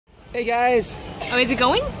Hey guys. Oh, is it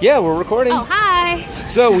going? Yeah, we're recording. Oh, hi.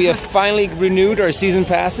 So we have finally renewed our season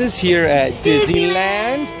passes here at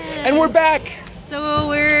Disneyland, and we're back. So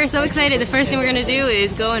we're so excited. The first thing we're gonna do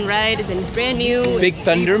is go and ride the brand new Big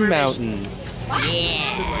Thunder Mountain.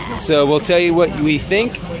 Yeah. So we'll tell you what we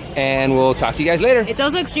think, and we'll talk to you guys later. It's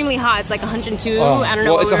also extremely hot. It's like 102. Oh, I don't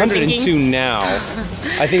know. Well, what it's we were 102 thinking. now.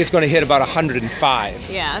 I think it's going to hit about 105.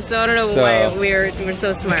 Yeah. So I don't know why we're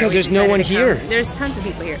so smart. Because We there's no one decided to here. come. There's tons of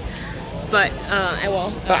people here. But I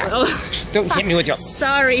will. Don't hit me with your.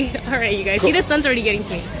 Sorry. All right, you guys. Cool. See, the sun's already getting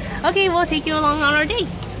to me. Okay, we'll take you along on our day.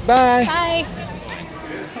 Bye. Bye.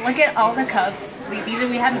 Look at all the cups. We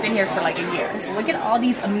haven't been here for like a year. So look at all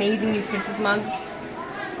these amazing new princess mugs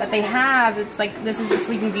that they have. It's like, this is the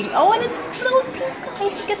Sleeping Beauty. Oh, and it's little pink. I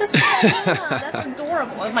should get this one. That's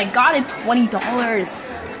adorable. Oh my god, it's $20.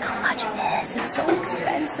 Look how much it is. It's so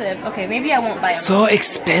expensive. Okay, maybe I won't buy it. So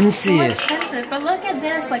expensive. So expensive. But look at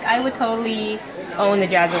this. Like, I would totally own the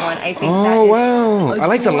Jasmine one. I think Oh, that is wow. adorable. I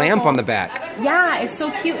like the lamp on the back. Yeah, it's so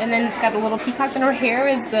cute. And then it's got the little peacocks, and her hair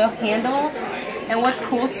is the handle. And what's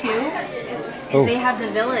cool too is they have the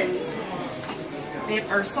villains. They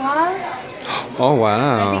have Ursula. Oh,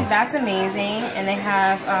 wow. I think that's amazing. And they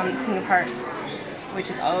have King of Heart, which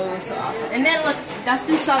is oh so awesome. And then look,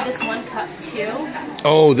 Dustin saw this one cup too.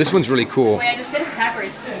 Oh, this one's really cool. Wait, I just did it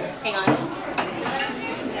backwards. Hang on.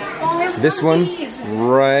 Oh, This one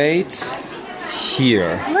right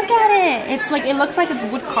here. Look at it. It's like, it looks like it's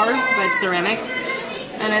wood carved, but it's ceramic.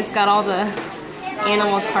 And it's got all the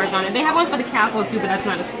animals carved on it. They have one for the castle too, but that's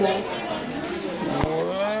not as cool.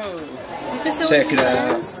 Whoa. It's just so Check it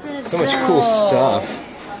out. So much cool stuff.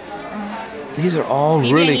 These are all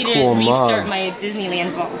really cool mugs. Restart mugs. my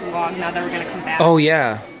Disneyland vlog now that we're gonna come back. Oh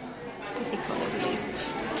yeah. Take photos of these.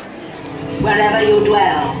 Wherever you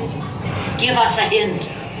dwell, give us a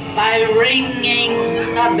hint by ringing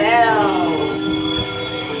the bells.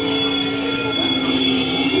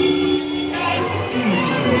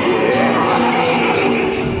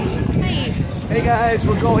 Hey guys,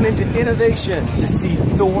 we're going into Innovations to see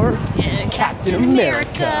Thor, Captain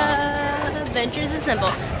America. Adventures Assemble.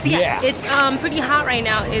 So yeah, it's pretty hot right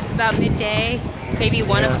now. It's about midday, maybe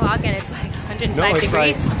 1 o'clock, and it's like 105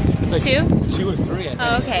 degrees. It's like 2? 2 or 3, I think.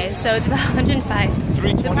 Oh, okay, so it's about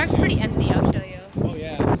 105. The park's pretty empty, I'll show you. Oh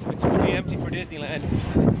yeah, it's pretty empty for Disneyland.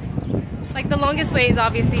 Like, the longest way is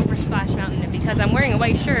obviously for Splash Mountain, and because I'm wearing a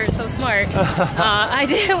white shirt, so smart,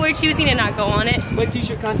 we're choosing to not go on it. White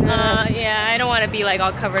t-shirt contest. Yeah, I don't want to be like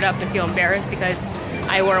all covered up and feel embarrassed because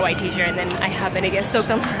I wore a white t-shirt and then I happen to get soaked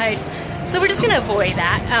on the ride. So we're just gonna avoid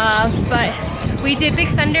that. But we did Big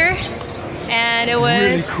Thunder, and it was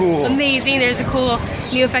really cool. Amazing. There's a cool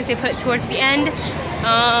new effect they put towards the end.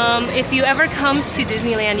 If you ever come to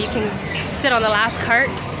Disneyland, you can sit on the last cart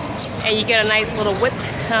and you get a nice little whip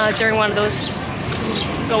during one of those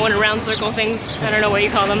going around circle things. I don't know what you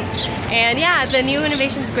call them. And yeah, the new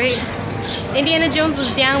innovation's great. Indiana Jones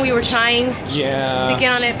was down. We were trying to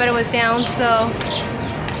get on it, but it was down. So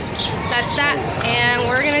that's that. And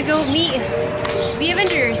we're gonna go meet the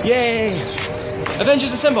Avengers. Yay!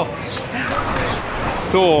 Avengers Assemble!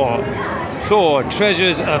 Thor,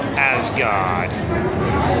 Treasures of Asgard.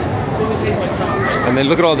 And then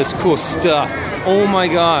look at all this cool stuff. Oh my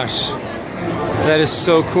gosh. That is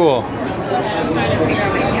so cool.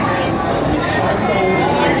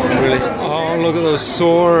 Really? Oh, look at those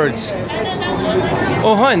swords.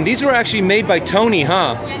 Oh, hun, these were actually made by Tony,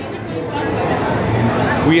 huh?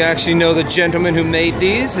 We actually know the gentleman who made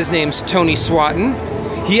these. His name's Tony Swatton.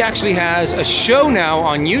 He actually has a show now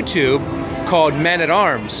on YouTube called Man at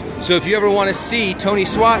Arms. So if you ever want to see Tony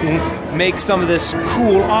Swatton make some of this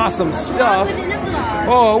cool, awesome stuff.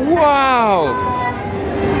 Oh, wow!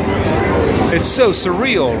 It's so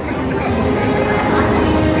surreal.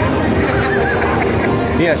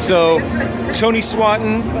 Yeah, so Tony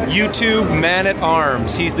Swatton, YouTube, Man at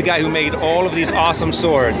Arms. He's the guy who made all of these awesome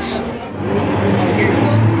swords.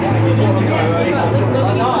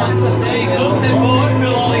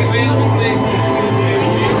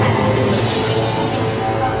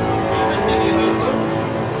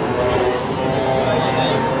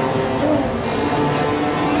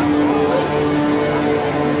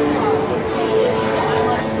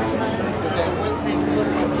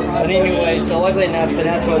 But anyway, so luckily enough,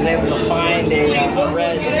 Vanessa was able to find a red. We're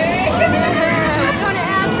going to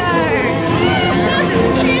Asgard.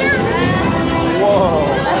 Whoa.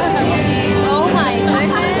 Oh my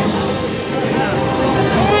goodness.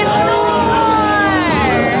 It's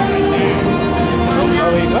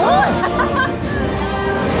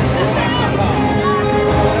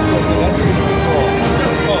That's really cool.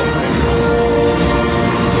 Oh.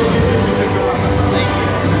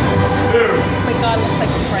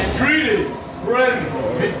 friends of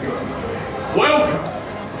Midgard, welcome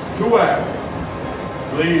to Asgard.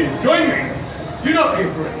 Please join me. Do not be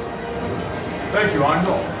afraid. Thank you, I'm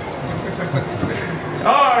Thor.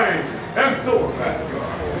 I am Thor of Asgard,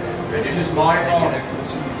 and it is my honor to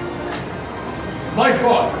see you. My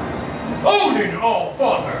father, Odin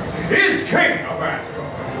All-Father, is king of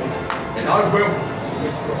Asgard, and I welcome you to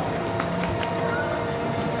his throne.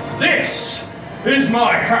 This is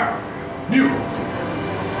my hammer, Mjolnir.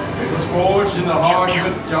 It was forged in the heart of a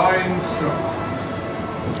dying stone.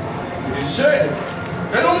 It is said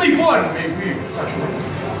that only one may wield such a weapon.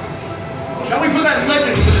 Shall we put that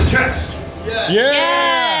legend to the test?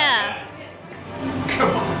 Yeah.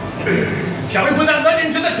 Come on. Shall we put that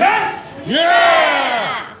legend to the test?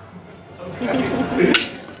 Yeah!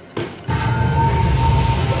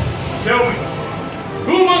 Tell me,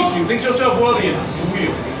 who amongst you thinks yourself worthy enough to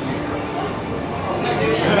wield?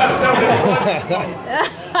 That sounded fun.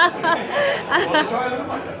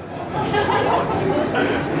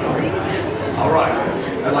 All right.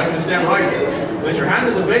 I'd like you to stand right here. Place your hands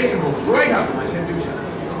at the base and go right up. Nice hand, do so.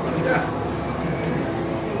 Down.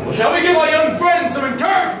 Well, shall we give our young friends some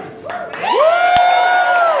encouragement? Yeah!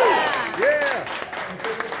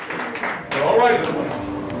 All right, little one.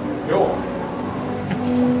 Go on.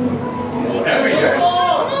 Heavy, yes?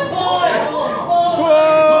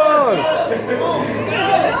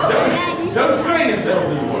 Don't strain yourself,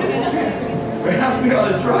 little one. Perhaps we ought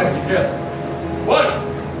to try together.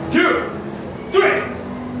 1, 2, 3.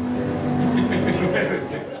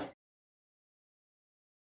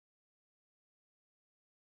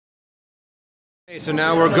 Okay, so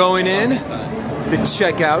now we're going in to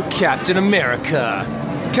check out Captain America.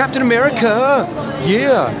 Captain America!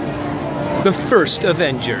 Yeah! The first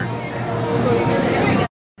Avenger.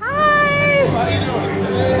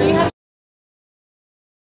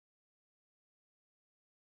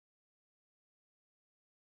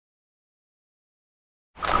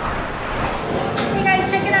 Hey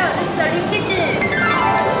guys, check it out. This is our new kitchen.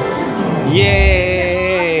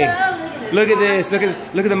 Yay! Awesome. Look at this. Look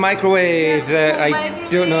at the microwave that I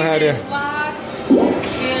don't know how to. It's locked.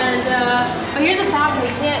 And but here's a problem. We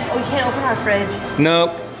can't open our fridge.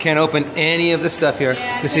 Nope, can't open any of the stuff here.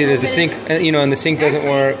 Yeah, Let's see, there's the sink, you know, and the sink doesn't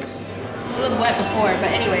work. It was wet before,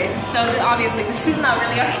 but anyways. So obviously this is not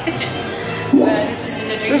really our kitchen. This is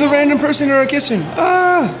the drink. There's a random person in our kitchen.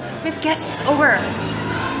 Ah! We have guests over.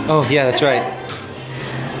 Oh yeah, that's right.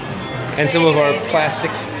 And some of our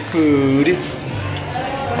plastic food.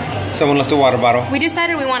 Someone left a water bottle. We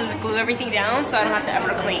decided we wanted to glue everything down so I don't have to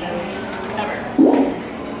ever clean. Ever.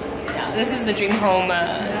 Yeah, this is the dream home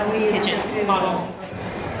kitchen model.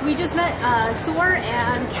 We just met Thor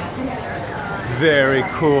and Captain America. Very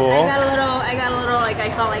cool. I got a little, like, I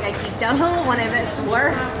felt like I geeked out a little when I met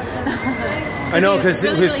Thor. I know, because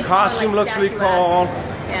his costume looks really cool.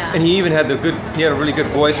 Yeah. And he even had he had a really good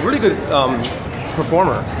voice, really good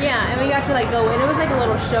performer. Yeah, and we got to like go in. It was like a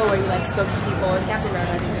little show where you like spoke to people, and Captain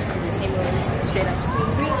America did the same way, straight up just meet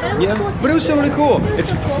and greet. But it was cool too. But it was still really cool.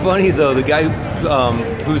 It's cool. funny though, the guy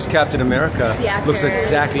who's Captain America The actor. looks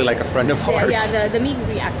exactly like a friend of ours. Yeah, the meet and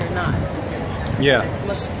greet actor, not. Yeah. It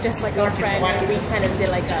looks just like our friend, and we kind of did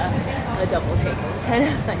like a double take. It was kind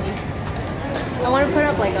of funny. I want to put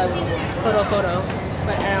up like a photo,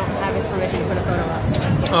 but I don't have his permission to put a photo up, so I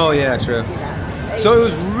can't Oh yeah, true. do that. So it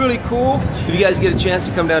was really cool. If you guys get a chance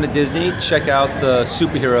to come down to Disney, check out the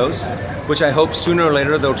superheroes, which I hope sooner or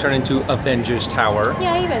later they'll turn into Avengers Tower,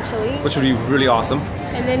 Yeah, eventually. which would be really awesome.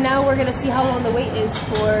 And then now we're gonna see how long the wait is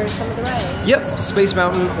for some of the rides. Yep, Space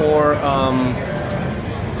Mountain or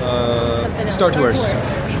Something else. Star Tours.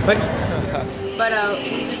 Right? But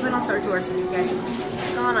we just went on Star Tours, and you guys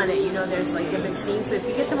have gone on it. You know, there's like different scenes. So if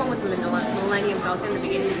you get the one with the Millennium Falcon in the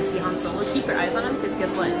beginning, you can see Han Solo. Keep your eyes on him, because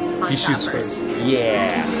guess what? Han He shot shoots first.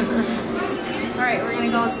 Yeah. All right, we're gonna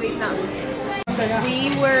go on Space Mountain. We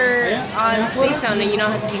were on Space Mountain, and you know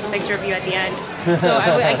how to take a picture of you at the end. So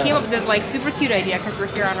I came up with this like super cute idea, because we're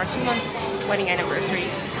here on our 2-month wedding anniversary,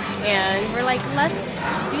 and we're like, let's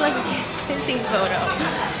do like a kissing photo.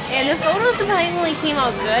 And the photos finally came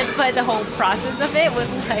out good, but the whole process of it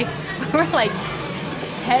was like, we were like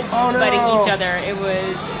head-butting each other. It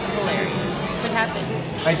was hilarious. What happened?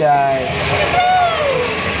 I died.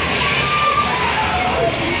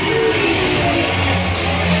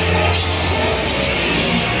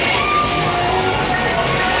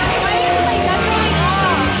 Why is it like not going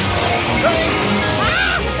off?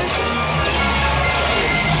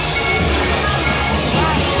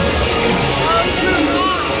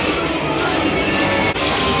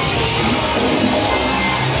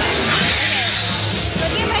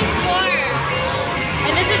 Look at my score.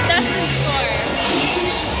 And this is Dustin's score.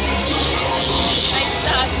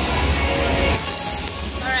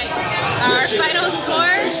 score.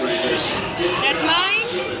 That's mine.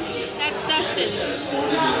 That's Dustin's.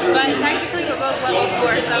 But technically we're both level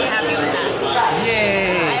 4, so I'm happy with that.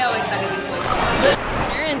 Yay! I always suck at these ones.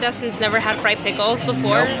 Aaron and Dustin's never had fried pickles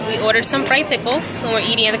before. Nope. We ordered some fried pickles and we're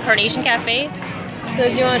eating at the Carnation Cafe. So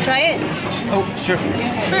do you want to try it? Oh, sure.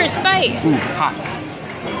 First bite. Ooh, hot.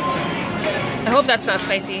 I hope that's not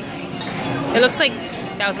spicy. It looks like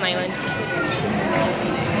Thousand Island.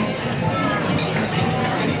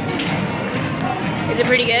 Is it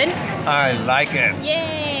pretty good? I like it.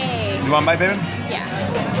 Yay! You want my baby? Yeah.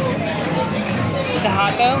 Is it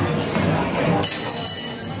hot though?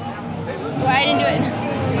 Oh, I didn't do it.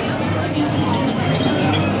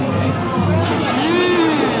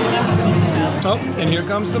 Oh, and here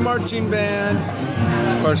comes the marching band.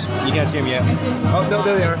 Of course, you can't see them yet. Oh, no,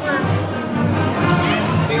 there they are.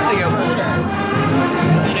 There they go.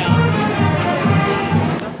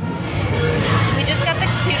 We just got the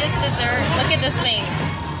cutest dessert. Look at this thing.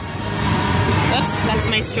 Whoops, that's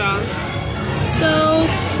my straw. So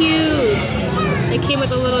cute. It came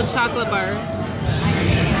with a little chocolate bar. I'm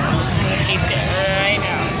gonna taste it right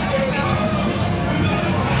now.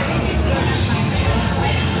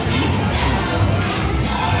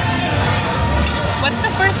 What's the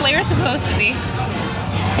first layer supposed to be?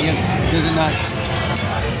 Yeah, is it not?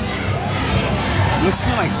 It looks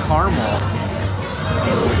kind of like caramel.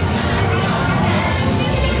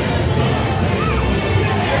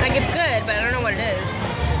 Like it's good, but I don't know what it is.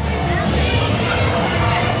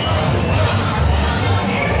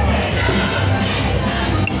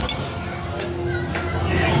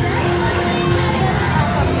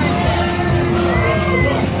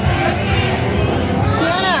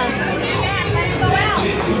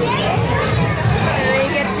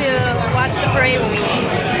 Watch the parade when we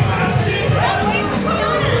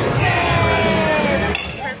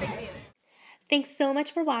Perfect view. Thanks so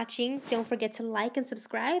much for watching. Don't forget to like and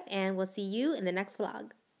subscribe, and we'll see you in the next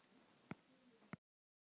vlog.